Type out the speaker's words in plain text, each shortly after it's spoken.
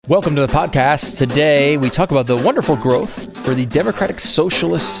Welcome to the podcast. Today, we talk about the wonderful growth for the Democratic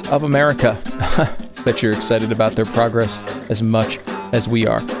Socialists of America. Bet you're excited about their progress as much as we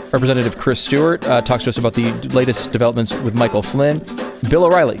are. Representative Chris Stewart talks to us about the latest developments with Michael Flynn. Bill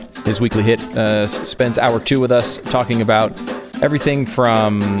O'Reilly, his weekly hit, spends hour 2 with us talking about everything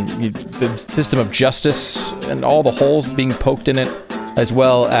from the system of justice and all the holes being poked in it, as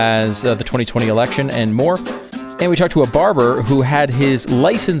well as the 2020 election and more. And we talked to a barber who had his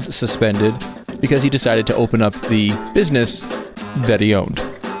license suspended because he decided to open up the business that he owned.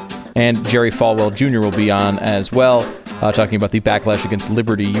 And Jerry Falwell Jr. will be on as well, talking about the backlash against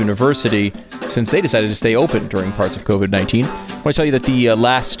Liberty University since they decided to stay open during parts of COVID-19. I want to tell you that the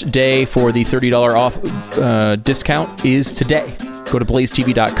last day for the $30 off discount is today. Go to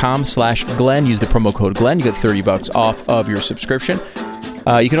blazetv.com/Glenn. Use the promo code Glenn. You get $30 off of your subscription.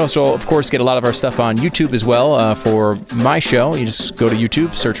 You can also, of course, get a lot of our stuff on YouTube as well for my show. You just go to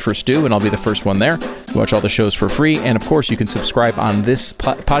YouTube, search for Stu, and I'll be the first one there. You watch all the shows for free. And, of course, you can subscribe on this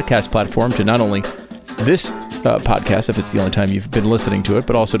podcast platform to not only this podcast, if it's the only time you've been listening to it,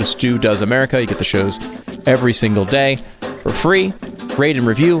 but also to Stu Does America. You get the shows every single day for free. Rate and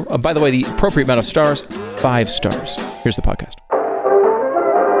review. By the way, the appropriate amount of stars, 5 stars. Here's the podcast.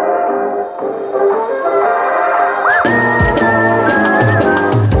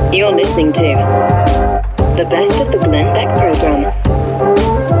 You're listening to the best of the Glenn Beck program.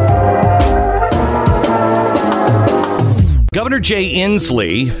 Governor Jay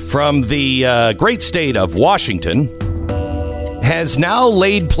Inslee from the great state of Washington has now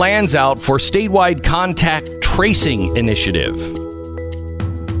laid plans out for statewide contact tracing initiative.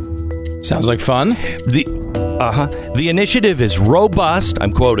 Sounds like fun. The initiative is robust.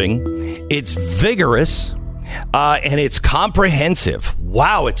 I'm quoting. It's vigorous. And it's comprehensive.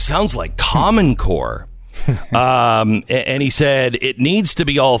 Wow, it sounds like Common Core. And he said it needs to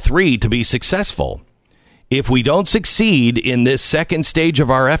be all three to be successful. If we don't succeed in this second stage of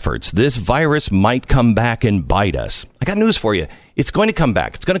our efforts, this virus might come back and bite us. I got news for you. It's going to come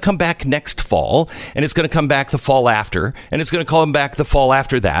back. It's going to come back next fall, and it's going to come back the fall after, and it's going to come back the fall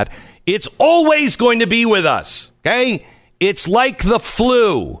after that. It's always going to be with us, okay? It's like the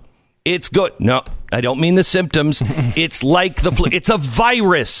flu. It's good. No, I don't mean the symptoms. It's like the flu. It's a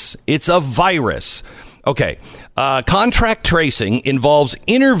virus. It's a virus. Okay. Contract tracing involves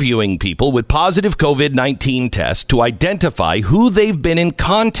interviewing people with positive COVID-19 tests to identify who they've been in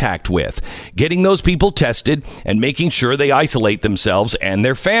contact with, getting those people tested and making sure they isolate themselves and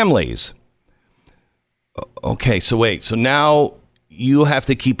their families. Okay. So wait. So now you have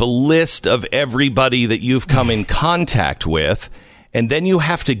to keep a list of everybody that you've come in contact with. And then you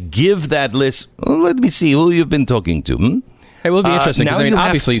have to give that list. Oh, let me see who you've been talking to. It will be interesting because, I mean,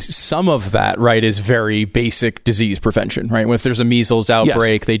 obviously some of that, right, is very basic disease prevention, right? If there's a measles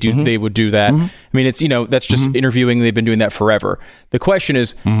outbreak, yes. They would do that. I mean, it's, that's just interviewing. They've been doing that forever. The question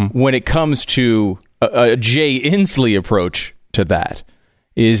is, when it comes to a Jay Inslee approach to that,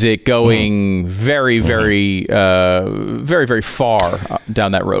 is it going very, very far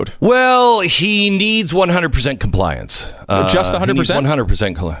down that road? Well, he needs 100% compliance. Just 100%?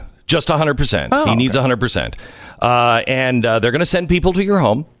 100%. Just 100%. Oh, he needs 100%. And they're going to send people to your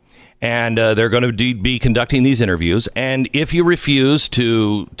home, and they're going to be conducting these interviews. And if you refuse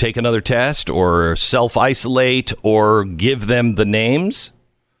to take another test or self-isolate or give them the names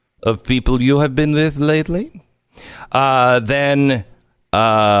of people you have been with lately, then...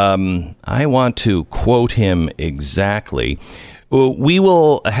 I want to quote him exactly. We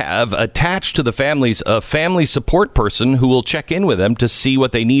will have attached to the families a family support person who will check in with them to see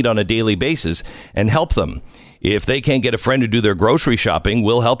what they need on a daily basis and help them. If they can't get a friend to do their grocery shopping,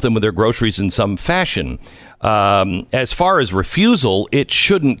 we'll help them with their groceries in some fashion. As far as refusal, it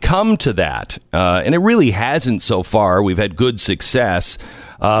shouldn't come to that. And it really hasn't so far. We've had good success.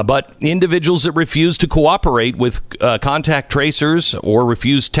 But individuals that refuse to cooperate with contact tracers or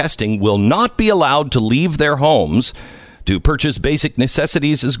refuse testing will not be allowed to leave their homes to purchase basic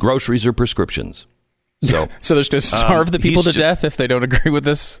necessities as groceries or prescriptions. So, so they're just going to starve the people to death if they don't agree with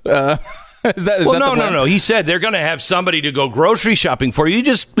this? No. He said they're going to have somebody to go grocery shopping for you.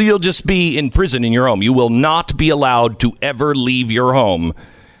 You'll just be in prison in your home. You will not be allowed to ever leave your home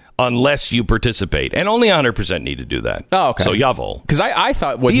unless you participate. And only 100% need to do that. Oh, okay. So Yavel. Because I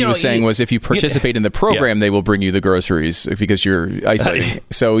thought what he was saying was if you participate in the program, they will bring you the groceries because you're isolating.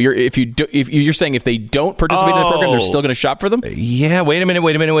 So if you're saying if they don't participate in the program, they're still going to shop for them? Yeah, wait a minute.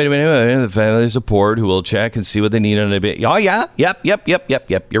 The family support who will check and see what they need on a bit. Oh, yeah.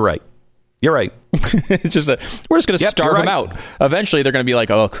 Yep. You're right. It's just we're just going to starve them out. Eventually, they're going to be like,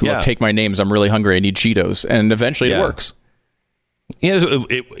 oh, look, take my names. I'm really hungry. I need Cheetos. And eventually it works.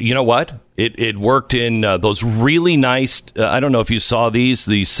 You know what? It worked in those really nice, I don't know if you saw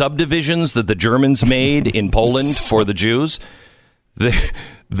the subdivisions that the Germans made in Poland for the Jews.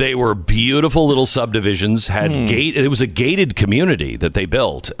 They were beautiful little subdivisions, had it was a gated community that they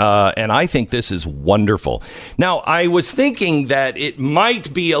built. And I think this is wonderful. Now, I was thinking that it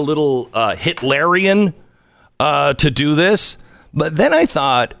might be a little Hitlerian to do this, but then I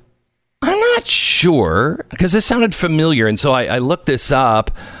thought, I'm not sure, because this sounded familiar, and so I looked this up,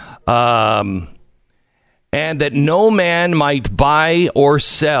 and that no man might buy or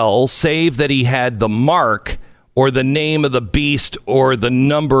sell save that he had the mark or the name of the beast or the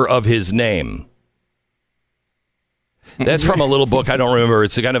number of his name. That's from a little book. I don't remember.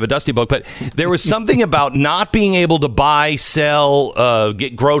 It's a kind of a dusty book, but there was something about not being able to buy, sell,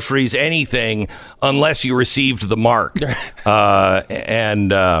 get groceries, anything, unless you received the mark. I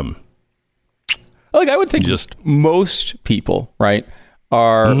would think most people, right,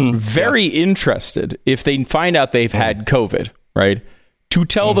 are very interested if they find out they've had COVID, right, to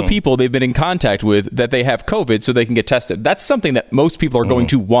tell the people they've been in contact with that they have COVID so they can get tested. That's something that most people are going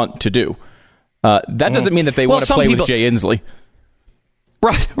to want to do. That doesn't mean that they want to play with Jay Inslee.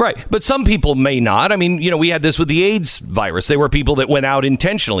 Right. But some people may not. I mean, we had this with the AIDS virus. There were people that went out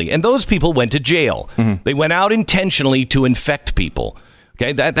intentionally, and those people went to jail. They went out intentionally to infect people.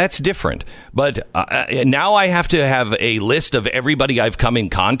 Okay, that's different. But now I have to have a list of everybody I've come in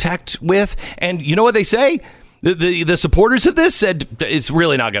contact with. And you know what they say? The supporters of this said it's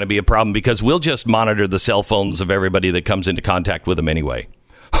really not going to be a problem because we'll just monitor the cell phones of everybody that comes into contact with them anyway.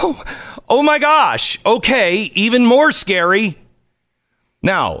 Oh my gosh. Okay, even more scary.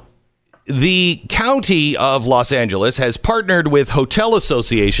 Now, the county of Los Angeles has partnered with hotel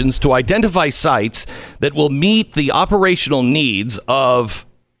associations to identify sites that will meet the operational needs of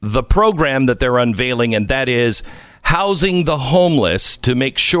the program that they're unveiling, and that is housing the homeless to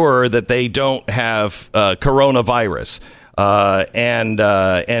make sure that they don't have coronavirus.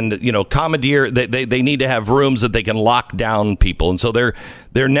 Commandeer, they need to have rooms that they can lock down people. And so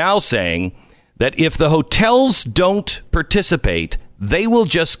they're now saying that if the hotels don't participate, they will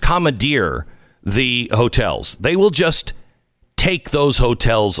just commandeer the hotels. They will just take those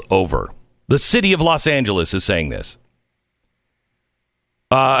hotels over. The city of Los Angeles is saying this.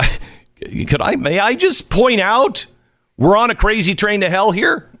 May I just point out we're on a crazy train to hell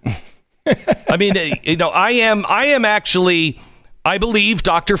here? I mean, I am actually, I believe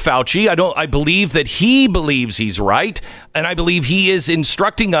Dr. Fauci. I believe that he believes he's right, and I believe he is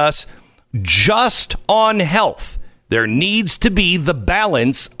instructing us just on health. There needs to be the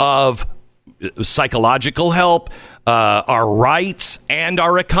balance of psychological help, our rights, and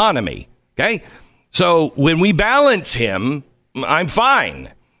our economy. Okay? So when we balance him, I'm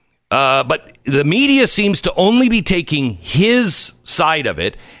fine. But the media seems to only be taking his side of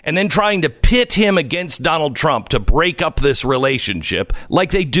it and then trying to pit him against Donald Trump to break up this relationship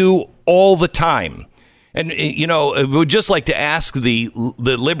like they do all the time. And, I would just like to ask the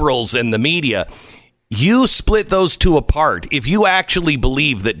liberals and the media, you split those two apart. If you actually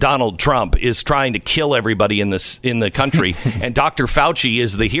believe that Donald Trump is trying to kill everybody in the country and Dr. Fauci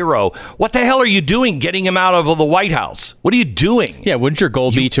is the hero, what the hell are you doing getting him out of the White House? What are you doing? Yeah, wouldn't your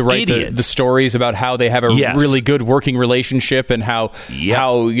goal be to write the stories about how they have a really good working relationship and how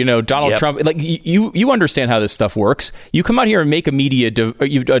Donald Trump, like you understand how this stuff works. You come out here and make a media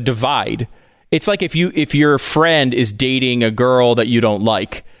a divide. It's like if your friend is dating a girl that you don't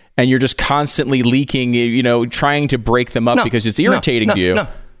like, and you're just constantly leaking, trying to break them up because it's irritating to you.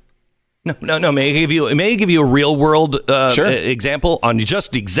 No. May I give you a real world example on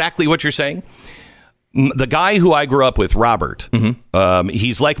just exactly what you're saying? The guy who I grew up with, Robert,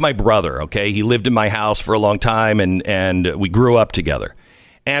 he's like my brother. Okay, he lived in my house for a long time, and we grew up together.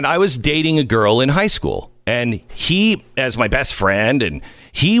 And I was dating a girl in high school, and he, as my best friend, and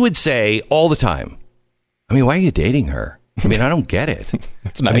he would say all the time, "I mean, why are you dating her? I mean, I don't get it."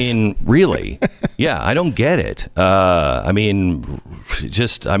 That's nice. I mean, really? Yeah, I don't get it.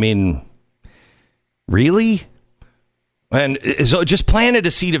 Really? And so it just planted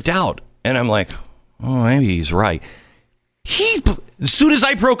a seed of doubt. And I'm like, oh, maybe he's right. As soon as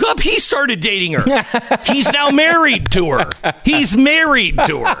I broke up, he started dating her. He's now married to her. He's married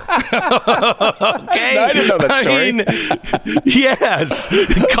to her. Okay? I didn't know that story. Yes.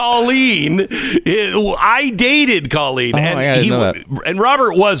 Colleen. I dated Colleen. And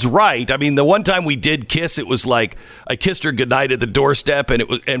Robert was right. I mean, the one time we did kiss, it was like I kissed her goodnight at the doorstep,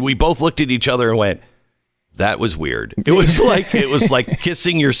 and we both looked at each other and went, That was weird. It was like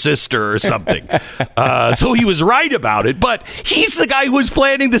kissing your sister or something. So he was right about it, but he's the guy who was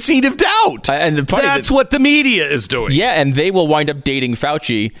planting the seed of doubt. And that's what the media is doing. Yeah, and they will wind up dating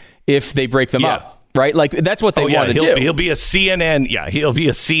Fauci if they break them up. Right? Like, that's what they want to do. He'll be a CNN. Yeah, he'll be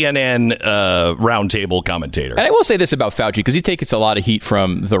a CNN roundtable commentator. And I will say this about Fauci, because he takes a lot of heat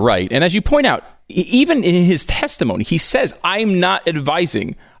from the right. And as you point out, even in his testimony, he says, I'm not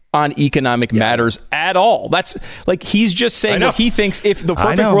advising on economic matters at all. That's like, he's just saying what he thinks if the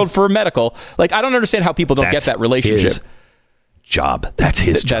perfect world for medical. Like, I don't understand how people don't get that relationship. Job. That's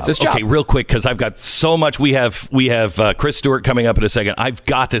his job. That's his job. Okay, real quick, because I've got so much. We have Chris Stewart coming up in a second. I've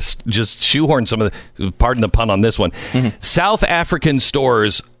got to just shoehorn some of the, pardon the pun on this one. Mm-hmm. South African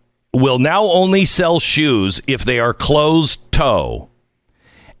stores will now only sell shoes if they are closed toe,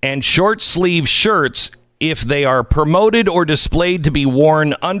 and short sleeve shirts if they are promoted or displayed to be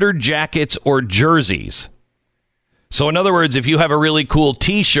worn under jackets or jerseys. So in other words, if you have a really cool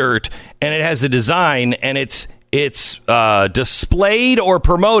T-shirt and it has a design and it's displayed or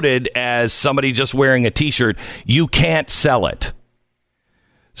promoted as somebody just wearing a T-shirt, you can't sell it.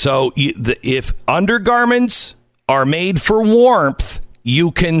 So if undergarments are made for warmth,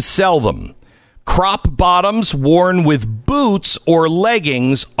 you can sell them. Crop bottoms worn with boots or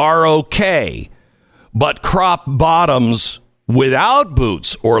leggings are okay. But crop bottoms without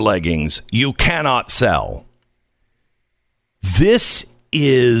boots or leggings, you cannot sell. This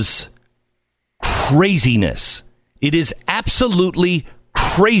is craziness. It is absolutely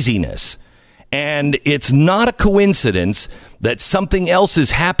craziness. And it's not a coincidence that something else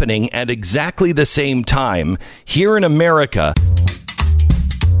is happening at exactly the same time here in America.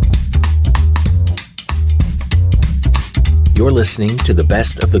 You're listening to the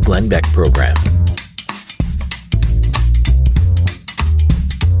Best of the Glenn Beck program.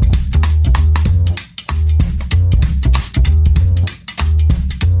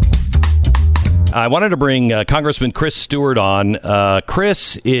 I wanted to bring Congressman Chris Stewart on.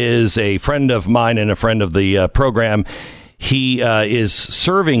 Chris is a friend of mine and a friend of the program. He is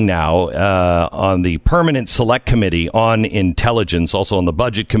serving now on the Permanent Select Committee on Intelligence, also on the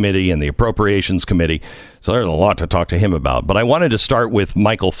Budget Committee and the Appropriations Committee. So there's a lot to talk to him about. But I wanted to start with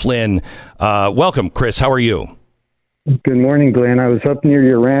Michael Flynn. Welcome, Chris. How are you? Good morning, Glenn. I was up near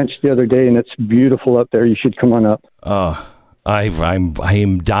your ranch the other day, and it's beautiful up there. You should come on up. I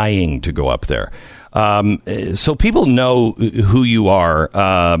am dying to go up there. So people know who you are.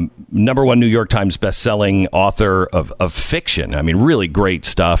 #1 New York Times bestselling author of fiction. I mean, really great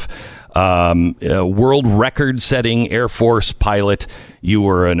stuff. World record-setting Air Force pilot. You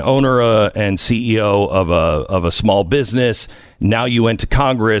were an owner and CEO of a small business. Now you went to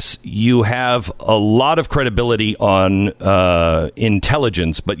Congress. You have a lot of credibility on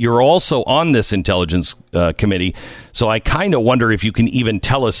intelligence, but you're also on this intelligence committee. So I kind of wonder if you can even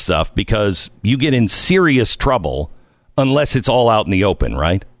tell us stuff, because you get in serious trouble unless it's all out in the open,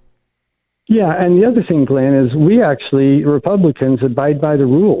 right? Yeah, and the other thing, Glenn, is we actually, Republicans, abide by the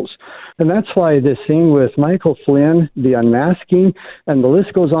rules. And that's why this thing with Michael Flynn, the unmasking, and the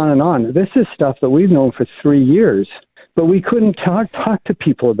list goes on and on. This is stuff that we've known for 3 years, but we couldn't talk to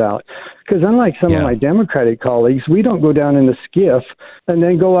people about. Because unlike some of my Democratic colleagues, we don't go down in the skiff and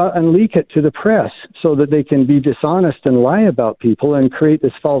then go out and leak it to the press so that they can be dishonest and lie about people and create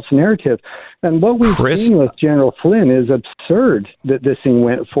this false narrative. And what we've seen with General Flynn is absurd, that this thing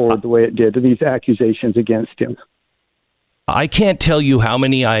went forward the way it did, these accusations against him. I can't tell you how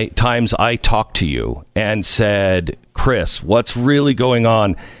many times I talked to you and said, Chris, what's really going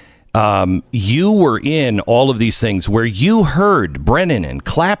on? You were in all of these things where you heard Brennan and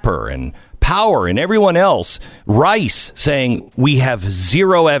Clapper and Power and everyone else, Rice, saying we have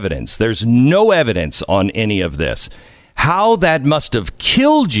zero evidence. There's no evidence on any of this. How that must have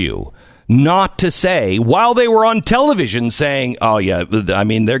killed you not to say, while they were on television saying, oh, yeah, I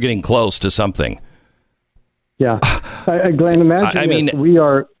mean, they're getting close to something. Yeah. Glenn, imagine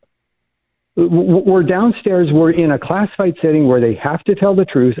we're downstairs, we're in a classified setting where they have to tell the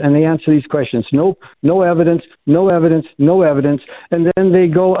truth, and they answer these questions. Nope, no evidence, no evidence, no evidence. And then they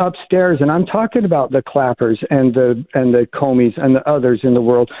go upstairs, and I'm talking about the Clappers and the Comeys and the others in the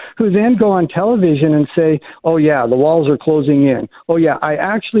world, who then go on television and say, oh yeah, the walls are closing in. Oh yeah, I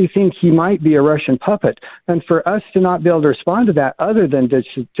actually think he might be a Russian puppet. And for us to not be able to respond to that other than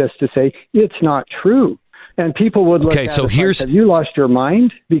just to say, it's not true. And people would look at it like, have you lost your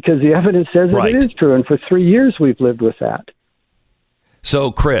mind? Because the evidence says that it is true. And for 3 years, we've lived with that.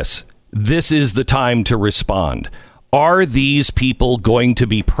 So, Chris, this is the time to respond. Are these people going to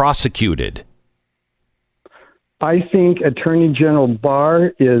be prosecuted? I think Attorney General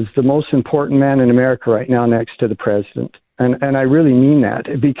Barr is the most important man in America right now next to the president. And I really mean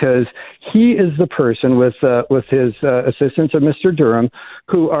that, because he is the person with his assistants of Mr. Durham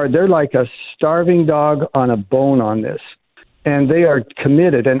they're like a starving dog on a bone on this. And they are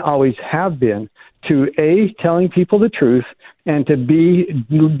committed and always have been to A, telling people the truth, and to B,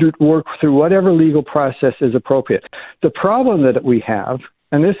 work through whatever legal process is appropriate. The problem that we have,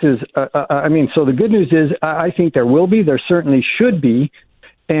 and this is, so the good news is I think there certainly should be,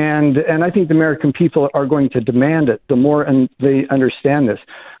 and I think the American people are going to demand it the more they understand this.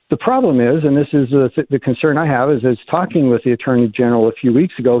 The problem is, and this is the concern I have, is talking with the Attorney General a few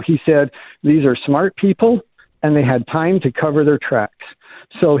weeks ago, he said these are smart people and they had time to cover their tracks.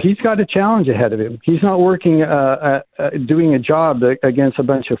 So he's got a challenge ahead of him. He's not working, doing a job against a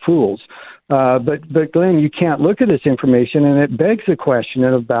bunch of fools. But Glenn, you can't look at this information, and it begs the question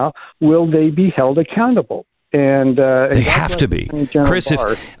about, will they be held accountable? And they have to be. Chris,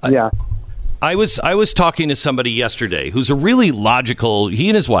 I was talking to somebody yesterday who's a really logical, he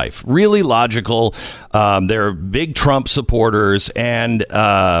and his wife, really logical. They're big Trump supporters. And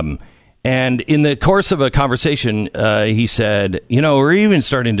in the course of a conversation, he said, we're even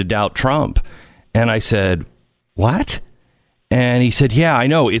starting to doubt Trump. And I said, what? And he said, yeah, I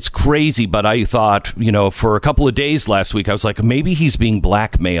know it's crazy. But I thought, for a couple of days last week, I was like, maybe he's being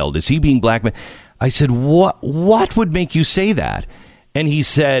blackmailed. Is he being blackmailed? I said, what would make you say that? And he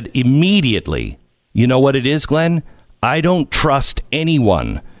said immediately, you know what it is, Glenn? I don't trust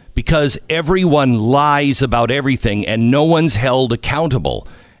anyone because everyone lies about everything and no one's held accountable.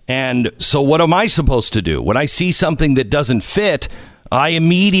 And so what am I supposed to do? When I see something that doesn't fit, I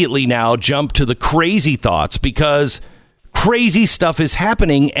immediately now jump to the crazy thoughts because crazy stuff is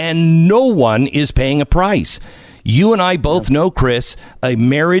happening and no one is paying a price. You and I both know, Chris, a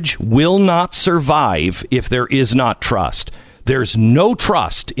marriage will not survive if there is not trust. There's no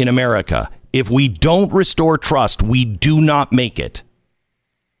trust in America. If we don't restore trust, we do not make it.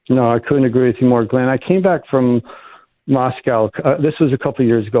 No, I couldn't agree with you more, Glenn. I came back from Moscow. This was a couple of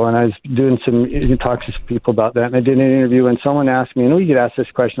years ago, and I was doing talks to some people about that. And I did an interview, and someone asked me, we get asked this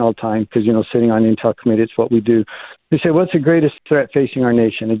question all the time because, sitting on Intel Committee, it's what we do. They say, what's the greatest threat facing our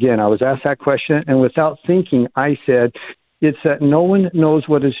nation? Again, I was asked that question, and without thinking, I said, it's that no one knows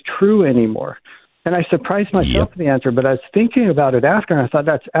what is true anymore. And I surprised myself with the answer, but I was thinking about it after, and I thought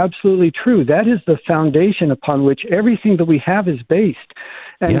that's absolutely true. That is the foundation upon which everything that we have is based.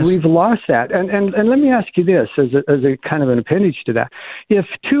 And we've lost that. And let me ask you this as a kind of an appendage to that. If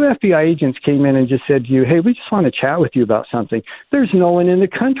two FBI agents came in and just said to you, hey, we just want to chat with you about something, there's no one in the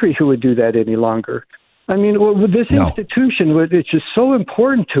country who would do that any longer. I mean, this institution, which is so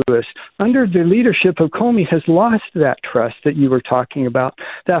important to us, under the leadership of Comey, has lost that trust that you were talking about,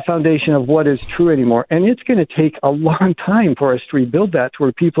 that foundation of what is true anymore. And it's going to take a long time for us to rebuild that to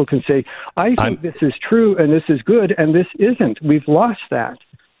where people can say, I think this is true and this is good and this isn't. We've lost that.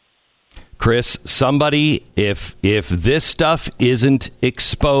 Chris, somebody, if this stuff isn't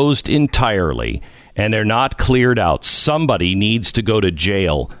exposed entirely and they're not cleared out, somebody needs to go to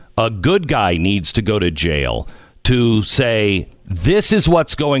jail. A good guy needs to go to jail to say, this is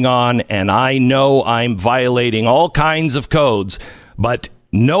what's going on, and I know I'm violating all kinds of codes, but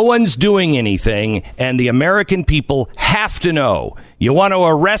no one's doing anything, and the American people have to know. You want to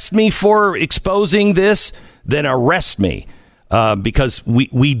arrest me for exposing this? Then arrest me. Because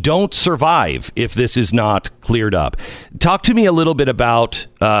we don't survive if this is not cleared up. Talk to me a little bit about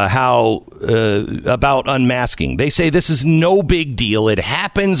about unmasking. They say this is no big deal. It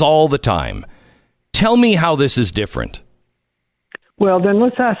happens all the time. Tell me how this is different. Well, then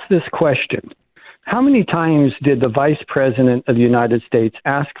let's ask this question. How many times did the Vice President of the United States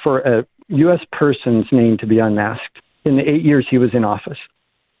ask for a U.S. person's name to be unmasked in the 8 years he was in office?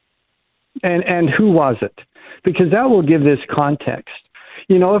 And who was it? Because that will give this context.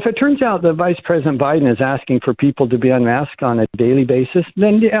 If it turns out that Vice President Biden is asking for people to be unmasked on a daily basis,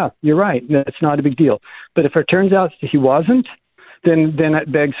 then yeah, you're right. That's not a big deal. But if it turns out he wasn't, then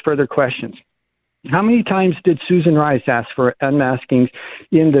it begs further questions. How many times did Susan Rice ask for unmaskings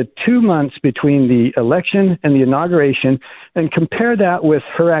in the 2 months between the election and the inauguration, and compare that with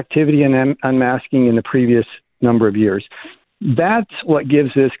her activity in unmasking in the previous number of years? That's what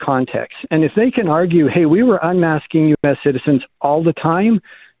gives this context. And if they can argue, hey, we were unmasking U.S. citizens all the time,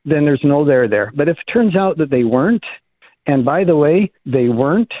 then there's no there. But if it turns out that they weren't, and by the way, they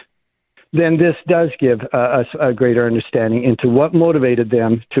weren't, then this does give us a greater understanding into what motivated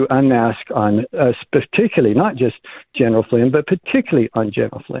them to unmask on particularly, not just General Flynn, but particularly on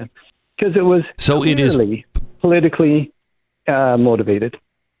General Flynn. Because it was politically motivated.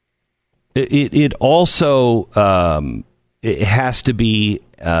 it also it has to be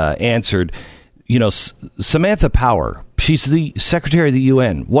answered. You know, Samantha Power, she's the Secretary of the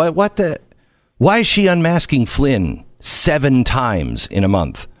UN. Why is she unmasking Flynn 7 times in a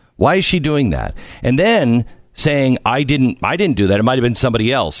month? Why is she doing that? And then saying, I didn't do that. It might have been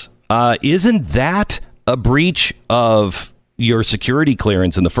somebody else. Isn't that a breach of your security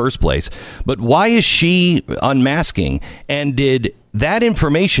clearance in the first place? But why is she unmasking? And did that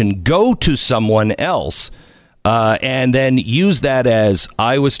information go to someone else and then use that as,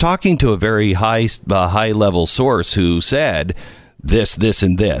 I was talking to a very high level source who said this,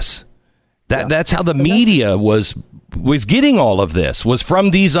 and this? That's how the media was getting all of this, was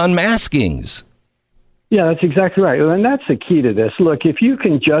from these unmaskings. Yeah, that's exactly right. And that's the key to this. Look, if you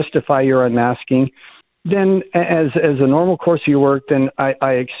can justify your unmasking, then as a normal course of your work, then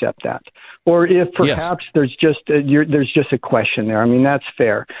I accept that. Or if perhaps there's just a question there. I mean, that's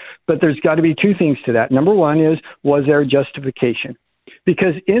fair. But there's got to be 2 things to that. Number one is, was there a justification?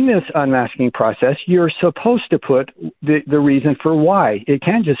 Because in this unmasking process, you're supposed to put the reason for why. It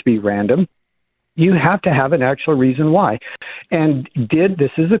can't just be random. You have to have an actual reason why. And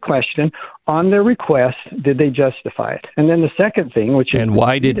this is a question, on their request, did they justify it? And then the second thing, which is, and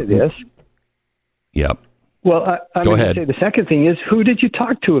why did this? Yep. Well, I'm Go going ahead. to say the second thing is, who did you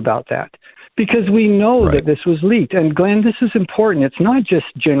talk to about that? Because we know that this was leaked. And Glenn, this is important. It's not just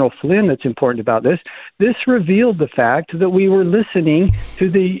General Flynn that's important about this. This revealed the fact that we were listening to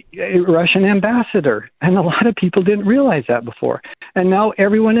the Russian ambassador. And a lot of people didn't realize that before. And now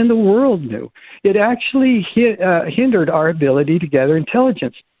everyone in the world knew. It actually hindered our ability to gather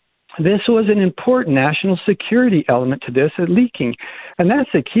intelligence. This was an important national security element to this, leaking. And that's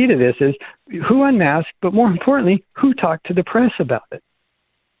the key to this, is who unmasked, but more importantly, who talked to the press about it.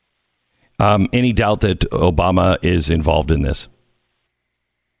 Any doubt that Obama is involved in this?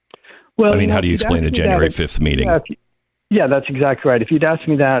 Well, I mean, how do you explain the January 5th meeting? Yeah, that's exactly right. If you'd asked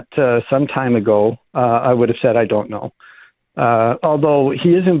me that some time ago, I would have said I don't know. Although he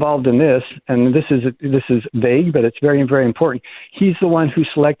is involved in this, and this is vague, but it's very, very important. He's the one who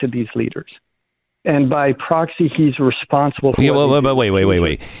selected these leaders. And by proxy, he's responsible for.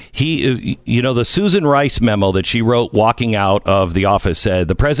 Wait. He, the Susan Rice memo that she wrote walking out of the office said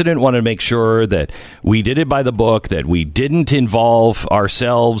the president wanted to make sure that we did it by the book, that we didn't involve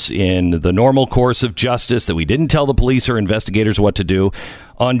ourselves in the normal course of justice, that we didn't tell the police or investigators what to do.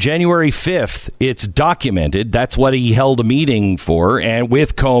 On January 5th, it's documented. That's what he held a meeting for, and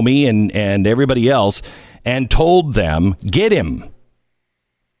with Comey and everybody else, and told them, get him.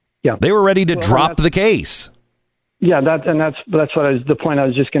 Yeah, they were ready to drop the case. Yeah, that's the point I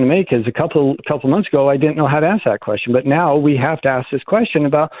was just going to make. Is a couple months ago, I didn't know how to ask that question, but now we have to ask this question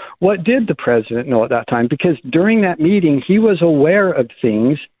about what did the president know at that time? Because during that meeting, he was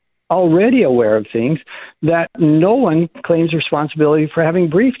already aware of things that no one claims responsibility for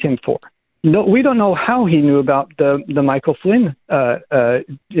having briefed him for. No, we don't know how he knew about the Michael Flynn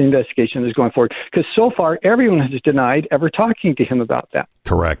investigation that's going forward, because so far everyone has denied ever talking to him about that.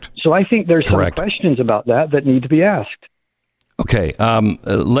 Correct. So I think there's some questions about that need to be asked. Okay,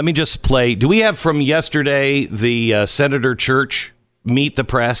 let me just play. Do we have from yesterday the Senator Church Meet the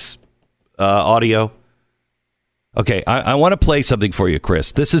Press audio? Okay, I want to play something for you,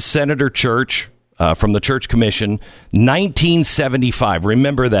 Chris. This is Senator Church. From the Church Commission, 1975.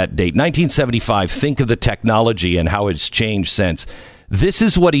 Remember that date, 1975. Think of the technology and how it's changed since. This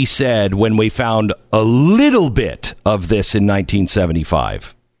is what he said when we found a little bit of this in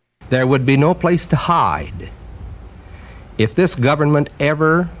 1975. There would be no place to hide if this government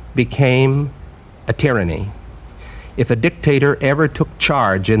ever became a tyranny, if a dictator ever took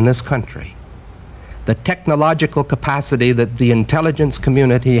charge in this country. The technological capacity that the intelligence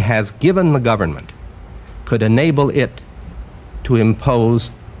community has given the government could enable it to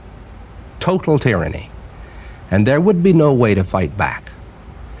impose total tyranny. And there would be no way to fight back,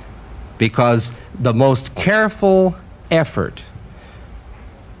 because the most careful effort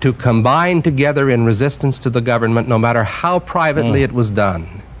to combine together in resistance to the government, no matter how privately it was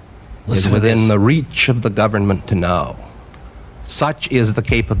done, is within the reach of the government to know. Such is the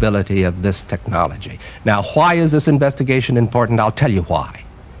capability of this technology. Now, why is this investigation important? I'll tell you why.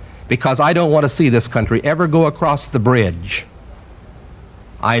 Because I don't want to see this country ever go across the bridge.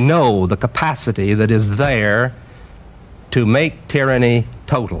 I know the capacity that is there to make tyranny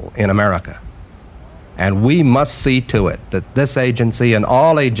total in America. And we must see to it that this agency and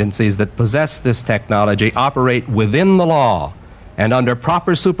all agencies that possess this technology operate within the law and under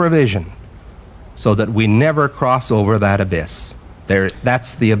proper supervision, so that we never cross over that abyss.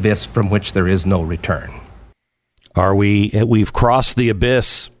 That's the abyss from which there is no return. We've crossed the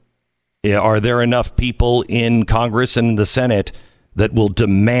abyss. Are there enough people in Congress and in the Senate that will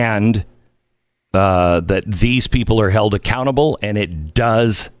demand that these people are held accountable, and it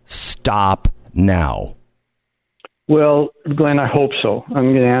does stop now? Well, Glenn, I hope so.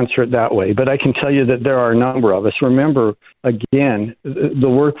 I'm going to answer it that way. But I can tell you that there are a number of us. Remember, again, the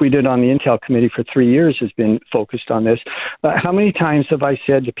work we did on the Intel Committee for 3 years has been focused on this. How many times have I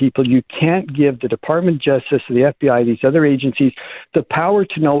said to people, you can't give the Department of Justice, the FBI, these other agencies, the power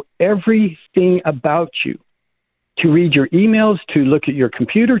to know everything about you, to read your emails, to look at your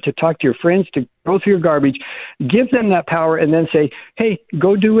computer, to talk to your friends, to go through your garbage. Give them that power and then say, hey,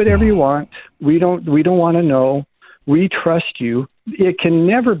 go do whatever you want. We don't want to know. We trust you. It can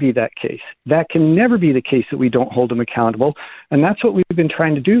never be that case. That can never be the case that we don't hold them accountable. And that's what we've been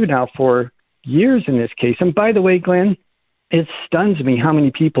trying to do now for years in this case. And by the way, Glenn, it stuns me how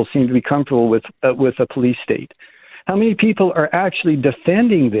many people seem to be comfortable with a police state. How many people are actually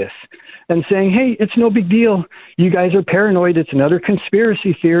defending this and saying, hey, it's no big deal. You guys are paranoid. It's another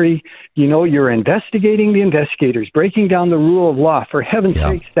conspiracy theory. You know, you're investigating the investigators, breaking down the rule of law. For heaven's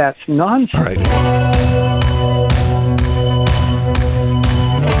sakes, that's nonsense. All right.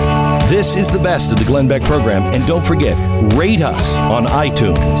 This is the best of the Glenn Beck program. And don't forget, rate us on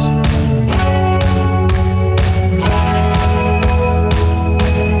iTunes.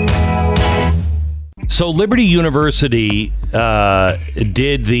 So Liberty University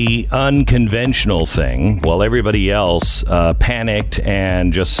did the unconventional thing while everybody else panicked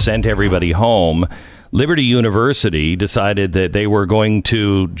and just sent everybody home. Liberty University decided that they were going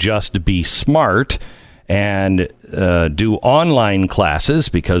to just be smart and do online classes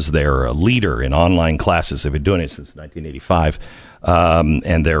because they're a leader in online classes. They've been doing it since 1985,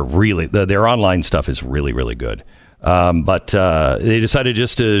 and their online stuff is really, really good. But they decided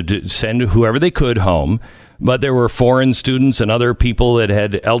just to send whoever they could home. But there were foreign students and other people that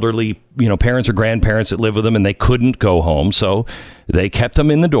had elderly, parents or grandparents that lived with them, and they couldn't go home. So they kept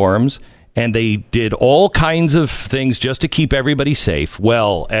them in the dorms. And they did all kinds of things just to keep everybody safe.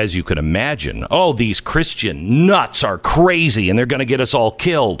 Well, as you can imagine, these Christian nuts are crazy and they're going to get us all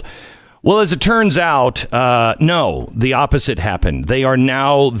killed. Well, as it turns out, no, the opposite happened. They are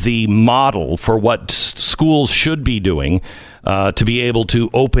now the model for what schools should be doing to be able to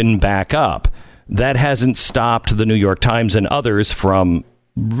open back up. That hasn't stopped the New York Times and others from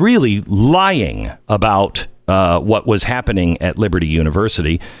really lying about what was happening at Liberty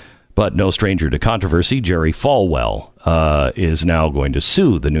University. But no stranger to controversy, Jerry Falwell is now going to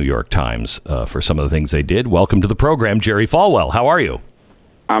sue the New York Times for some of the things they did. Welcome to the program, Jerry Falwell. How are you?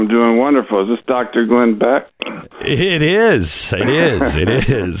 I'm doing wonderful. Is this Dr. Glenn Beck? It is. That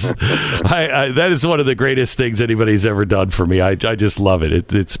is one of the greatest things anybody's ever done for me. I just love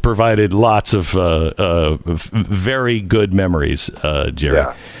it. It's provided lots of very good memories, Jerry.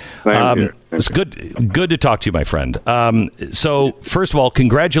 Yeah. It's good to talk to you, my friend. So, first of all,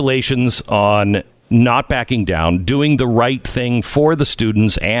 congratulations on not backing down, doing the right thing for the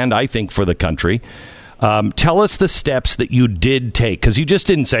students and I think for the country. Tell us the steps that you did take, because you just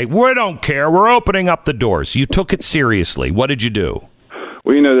didn't say, we don't care, we're opening up the doors. You took it seriously. What did you do?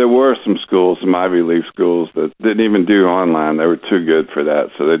 Well, there were some schools, some Ivy League schools, that didn't even do online. They were too good for that.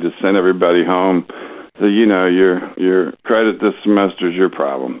 So they just sent everybody home. So, your credit this semester is your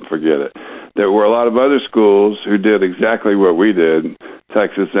problem. Forget it. There were a lot of other schools who did exactly what we did,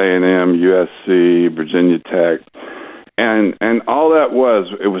 Texas A&M, USC, Virginia Tech. And all that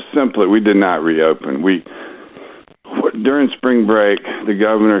it was simply, we did not reopen. During spring break, the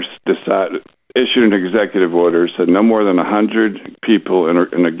governor issued an executive order, said no more than 100 people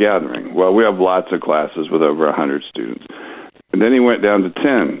in a gathering. Well, we have lots of classes with over 100 students. And then he went down to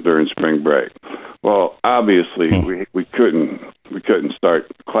 10 during spring break. Well, obviously, we couldn't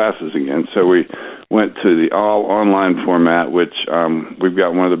start classes again, so we went to the all online format, which we've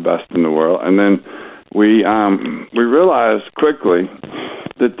got one of the best in the world. And then we realized quickly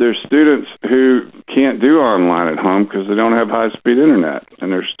that there's students who can't do online at home because they don't have high-speed internet,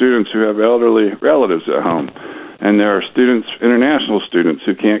 and there's students who have elderly relatives at home, and there are international students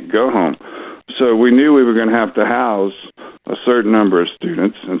who can't go home. So we knew we were going to have to house a certain number of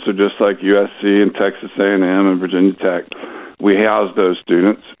students, and so just like USC and Texas A&M and Virginia Tech, we housed those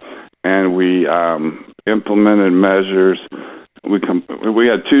students, and we implemented measures. We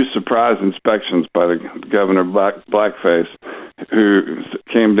had 2 surprise inspections by the governor Blackface, who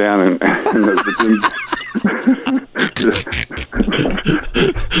came down and the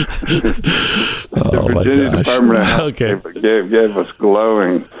Virginia Department of Health gave us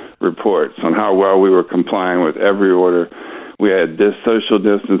glowing reports on how well we were complying with every order. We had social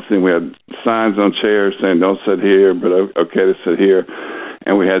distancing. We had signs on chairs saying don't sit here, but okay to sit here.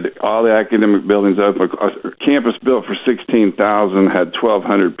 and we had all the academic buildings open. A campus built for 16,000 had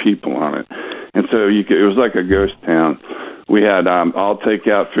 1,200 people on it, and so it was like a ghost town. We had all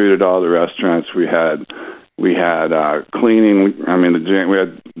takeout food at all the restaurants. We had cleaning. I mean, we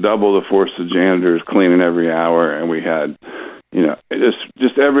had double the force of janitors cleaning every hour, and we had,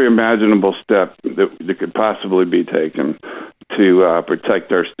 just every imaginable step that could possibly be taken to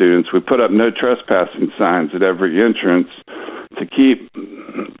protect our students. We put up no trespassing signs at every entrance to keep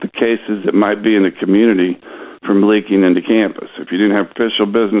the cases that might be in the community from leaking into campus. If you didn't have official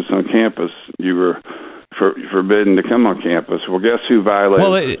business on campus, you were forbidden to come on campus. Well, guess who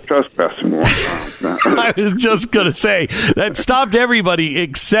violated the trespassing warrant? I was just going to say that stopped everybody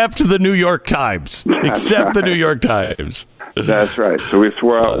except the New York Times. The New York Times. That's right. So we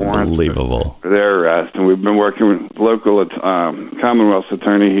swore out warrants for their arrest, and we've been working with local Commonwealth's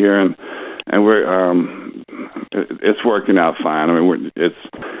attorney here, and we're it's working out fine. I mean,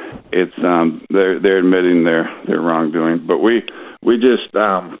 they're admitting their wrongdoing, but we just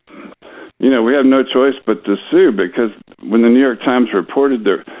we have no choice but to sue, because when the New York Times reported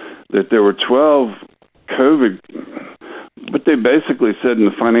that there were 12 COVID, what they basically said in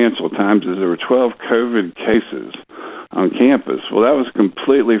the Financial Times is there were 12 COVID cases on campus. Well, that was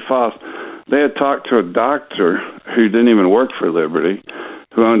completely false. They had talked to a doctor who didn't even work for Liberty,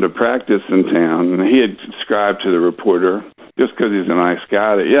 who owned a practice in town, and he had subscribed to the reporter just because he's a nice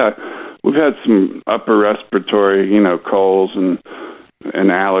guy. We've had some upper respiratory, colds and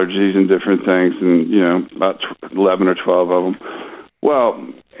allergies and different things, and about 11 or 12 of them. Well,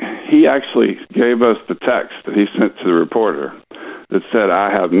 he actually gave us the text that he sent to the reporter that said,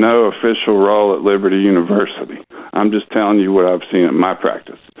 "I have no official role at Liberty University. I'm just telling you what I've seen in my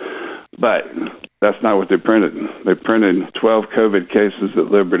practice." But that's not what they printed. They printed 12 COVID cases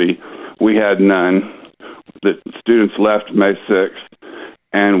at Liberty. We had none. The students left May 6th,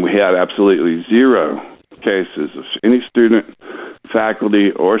 and we had absolutely zero cases of any student,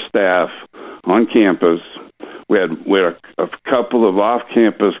 faculty, or staff on campus. We had a couple of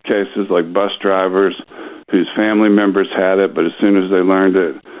off-campus cases, like bus drivers whose family members had it, but as soon as they learned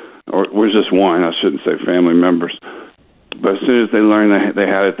it, or it was just one, I shouldn't say family members, but as soon as they learned they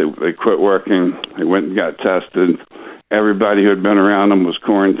had it, they quit working. They went and got tested. Everybody who had been around them was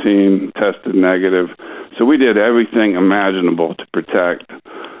quarantined, tested negative. So we did everything imaginable to protect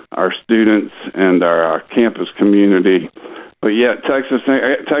our students and our campus community. But yet,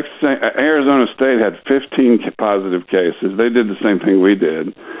 Arizona State had 15 positive cases. They did the same thing we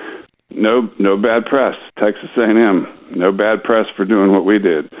did. No bad press. Texas A&M, no bad press for doing what we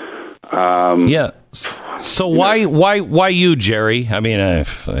did. So why you, Jerry? I mean, I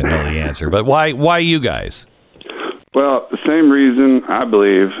know the answer, but why you guys? Well, the same reason, I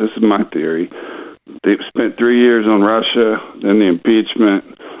believe. This is my theory. They spent 3 years on Russia, then the impeachment,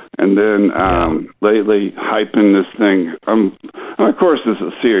 and then lately hyping this thing. Of course, this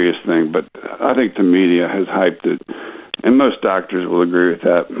is a serious thing, but I think the media has hyped it, and most doctors will agree with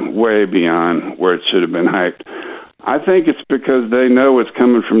that, way beyond where it should have been hyped. I think it's because they know what's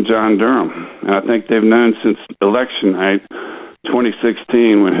coming from John Durham, and I think they've known since election night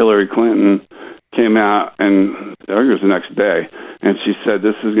 2016 when Hillary Clinton came out, and I think it was the next day, and she said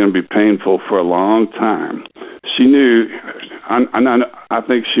this is going to be painful for a long time. She knew, I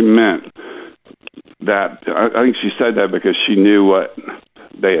think she meant that. I think she said that because she knew what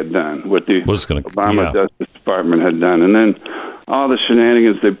they had done, what the Obama Justice Department had done. And then all the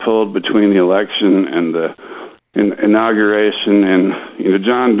shenanigans they pulled between the election and the inauguration. And,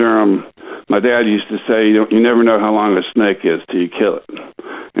 John Durham, my dad used to say, you never know how long a snake is till you kill it.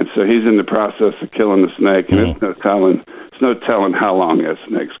 And so he's in the process of killing the snake, and it's no telling how long that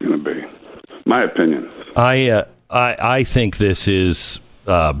snake's going to be. My opinion. I think this is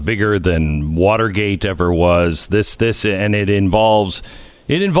bigger than Watergate ever was. This and it involves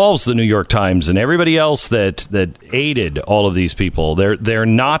the New York Times and everybody else that aided all of these people. They're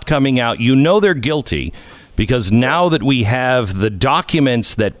not coming out. They're guilty because now that we have the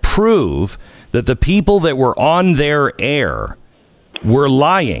documents that prove that the people that were on their air were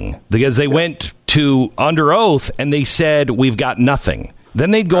lying because they went to under oath and they said we've got nothing.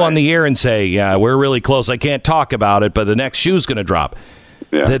 Then they'd go on the air and say, yeah, we're really close. I can't talk about it, but the next shoe's going to drop.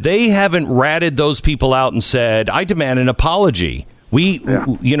 Yeah. That they haven't ratted those people out and said, I demand an apology. We've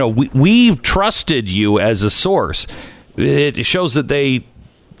trusted you as a source. It shows that they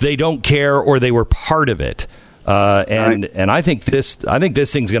don't care or they were part of it. And I think this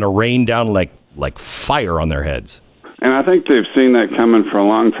thing's going to rain down like fire on their heads. And I think they've seen that coming for a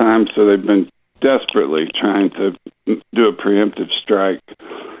long time, so they've been desperately trying to do a preemptive strike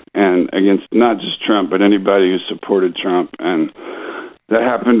and against not just Trump, but anybody who supported Trump. And that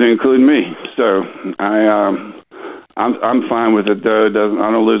happened to include me. So I'm fine with it, though.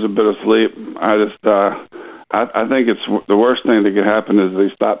 I don't lose a bit of sleep. I just I think it's the worst thing that could happen is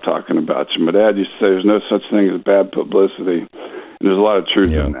they stop talking about you. My dad used to say there's no such thing as bad publicity, and there's a lot of truth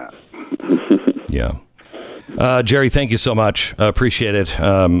in that. Yeah. Jerry, thank you so much. Appreciate it.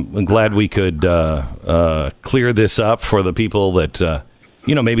 I'm glad we could clear this up for the people that,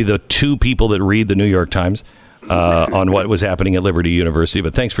 maybe the two people that read the New York Times on what was happening at Liberty University.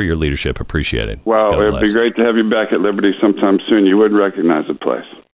 But thanks for your leadership. Appreciate it. Well, it'd be great to have you back at Liberty sometime soon. You would recognize the place.